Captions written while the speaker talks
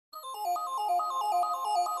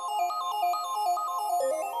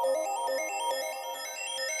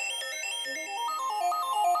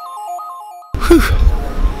Whew.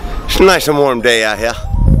 It's a nice and warm day out here.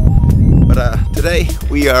 But today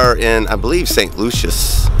we are in, I believe, St.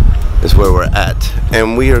 Lucia's is where we're at.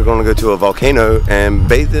 And we are going to go to a volcano and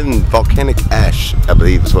bathe in volcanic ash, I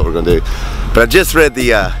believe is what we're going to do. But I just read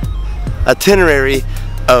the itinerary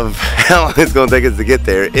of how long it's going to take us to get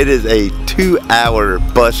there. It is a 2-hour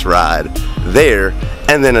bus ride there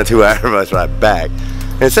and then a 2-hour bus ride back.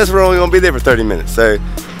 And it says we're only going to be there for 30 minutes. So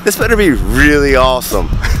this better be really awesome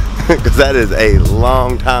because that is a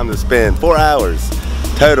long time to spend. 4 hours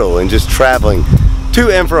total and just traveling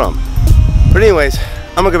to and from. But anyways,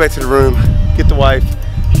 I'm gonna go back to the room, get the wife.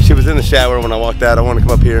 She was in the shower when I walked out. I want to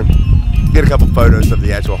come up here, get a couple photos of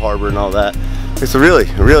the actual harbor and all that. It's a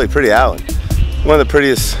really pretty island. One of the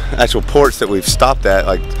prettiest actual ports that we've stopped at,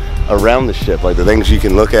 like around the ship, like the things you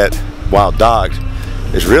can look at while docked.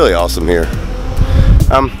 It's really awesome here.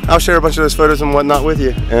 I'll share a bunch of those photos and whatnot with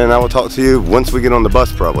you, and I will talk to you once we get on the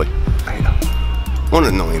bus probably. One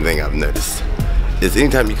annoying thing I've noticed is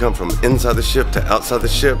anytime you come from inside the ship to outside the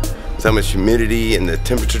ship, with how much humidity and the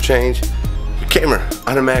temperature change, your camera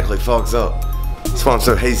automatically fogs up. That's why I'm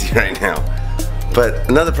so hazy right now. But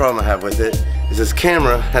another problem I have with it is this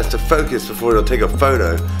camera has to focus before it'll take a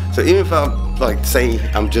photo. So even if I'm like, say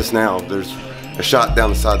I'm just now, there's a shot down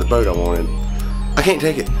the side of the boat I wanted, I can't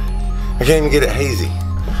take it. I can't even get it hazy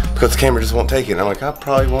because the camera just won't take it. And I'm like, I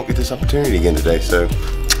probably won't get this opportunity again today. So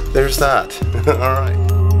there's that. All right.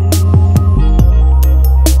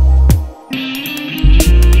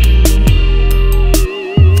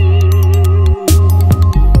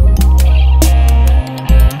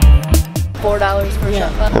 $4 per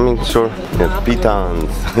shot. I mean, sure. Yeah,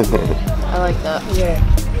 pitons. I like that. Yeah.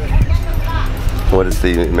 What is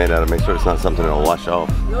the made out of? Make sure it's not something that'll wash off.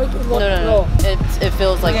 No. It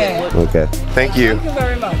feels like it would. Okay. Thank you. Thank you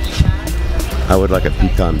very much. I would like a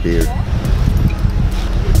piton beer.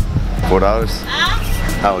 $4?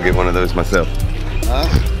 I will get one of those myself.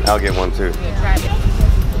 I'll get one too.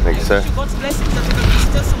 Thank you, sir.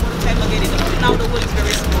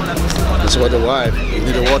 It's about the wife. You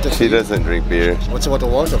need the water. She doesn't drink beer. What's about the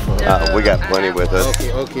water for? We got plenty with us.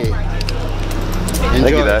 Okay. Enjoy.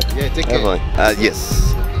 Thank you, Dad. Yeah, take care.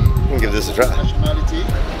 Yes. We'll give this a try. Nationality?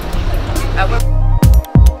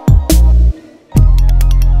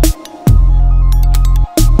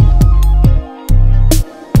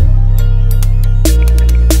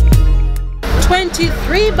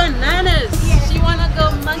 $23 bananas. She wanna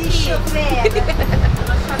go monkey.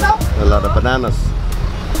 A lot of bananas.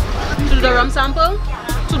 To the rum sample,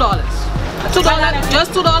 $2. $2,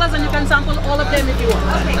 just $2, and you can sample all of them if you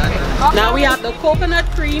want. Now we have the coconut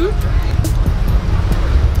cream.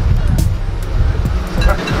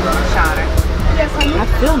 I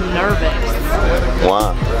feel nervous.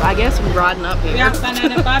 Wow. I guess we're riding up here. We have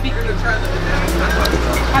banana barbecue.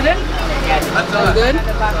 Pardon? All good?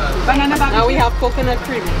 Banana barbecue. Now we have coconut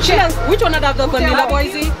cream. Which one has the vanilla,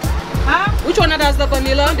 Boise? Huh? Which one has the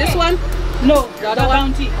vanilla? This one? No, the other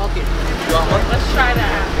one? Okay. Let's try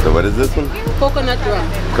that. So what is this one? Coconut rum.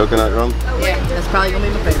 Coconut rum? Yeah, that's probably gonna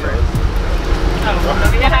be my favorite.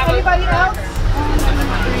 Anybody else?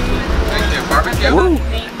 Woo.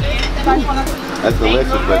 That's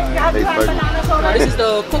delicious, but tastes perfect. This is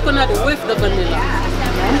the coconut with the vanilla.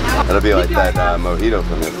 That'll be like that mojito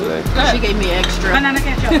from yesterday. She gave me extra. Banana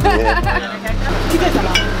ketchup.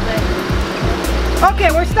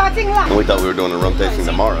 Okay, we're starting live. And we thought we were doing a rum tasting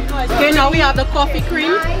tomorrow. Okay, now we have the coffee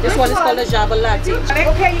cream. This one is called the Java Latte.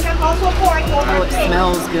 Okay, you can also pour it over. Oh, it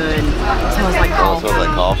smells good. It smells like Oh, it coffee. smells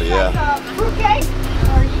like coffee, yeah. Fruit cake?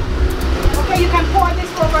 Okay, you can pour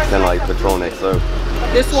this over. Kind of like Patron XO.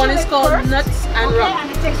 This one is called nuts and rum.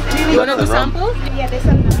 And it takes really You want to Nuts and rum? sample? Yeah, this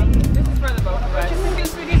is nice. This is for the both of us.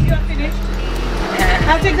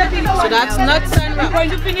 That's exactly so that's nuts and rum. You're going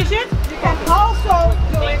to finish it? You can also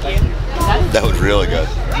do it. That was really good.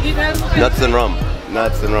 Nuts and rum.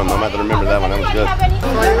 Nuts and rum. I'm going to have to remember that one. That was good.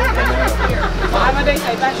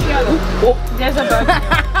 There's a burger.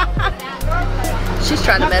 She's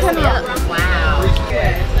trying to mess me up. Wow.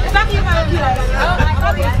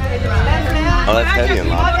 Oh, that's heavy and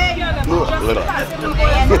light. Little.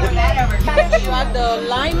 You have the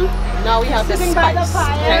lime. Now we have the spice.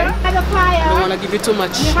 Okay. I don't want to give you too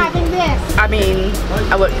much. You're having this. I mean,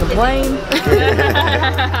 I wouldn't complain.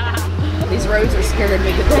 These roads are scaring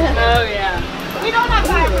me to death. Oh yeah. We don't have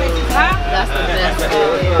vibrators, huh? That's the best.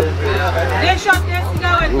 They shot this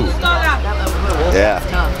going. Yeah.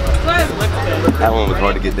 That one was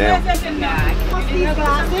hard to get down.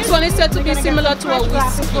 This one is said to be similar to a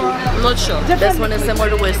whiskey. I'm not sure. This one is similar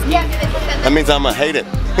to whiskey. That means I'm going to hate it.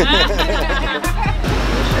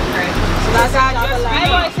 That's how I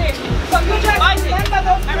like it.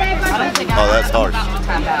 Oh, that's harsh.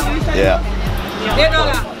 Yeah.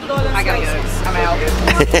 I gotta go. I'm out.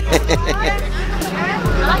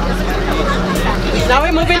 Now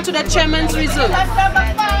we're moving to the Chairman's Reserve.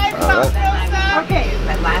 Okay.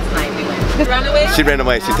 Last night we went. Ran away? She ran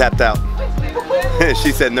away. She tapped out.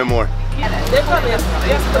 She said no more.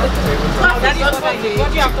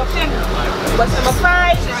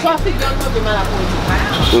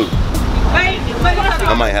 Ooh.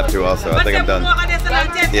 I might have to also. I think I'm done.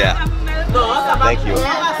 Yeah. Thank you.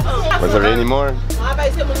 Was there any more?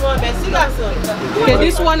 Okay,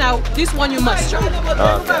 this one you must try.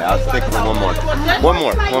 Okay, I'll stick with one more. One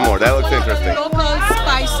more. That looks interesting. Local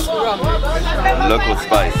spiced rum. Local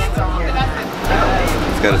spice.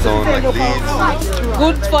 It's got its own like leaves.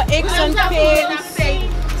 Good for aches and pains.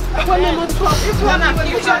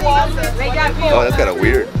 Oh, that's got a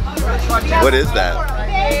weird. What is that?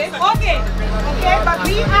 Okay, but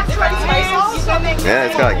we actually also make Yeah,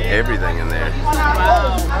 it's got like everything in there.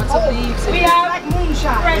 we have like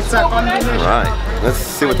moonshine. Right. Let's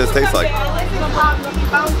see what this tastes like.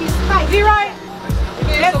 Be right.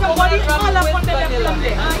 There's somebody all up on the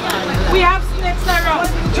left. We have snakes around.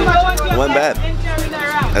 Wasn't bad.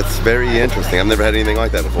 That's very interesting. I've never had anything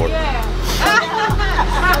like that before.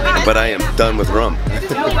 But I am done with rum.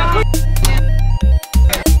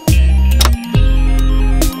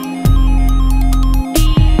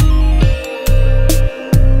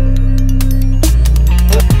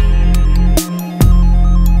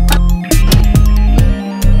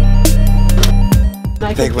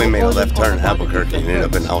 I think we made a left turn in Albuquerque and ended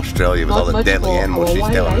up in Australia with all the deadly animals she's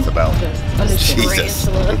telling us about. Jesus.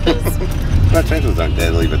 Our tarantulas aren't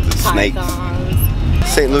deadly, but the snakes.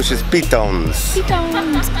 St. Lucia's pitons.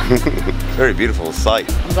 Very beautiful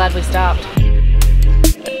sight. I'm glad we stopped.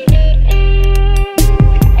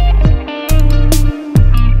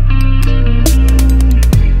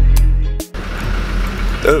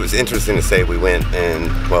 It was interesting to say we went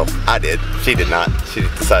and, well, I did. She did not. She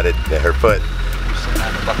decided that her foot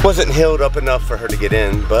wasn't healed up enough for her to get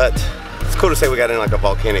in, but it's cool to say we got in like a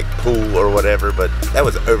volcanic pool or whatever, but that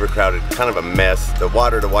was overcrowded, kind of a mess. The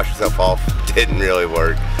water to wash yourself off didn't really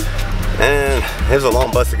work. And it was a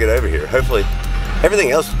long bus to get over here. Hopefully,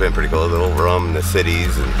 everything else has been pretty cool. The little rum, the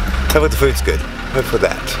cities, and hopefully the food's good. Hope for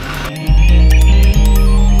that.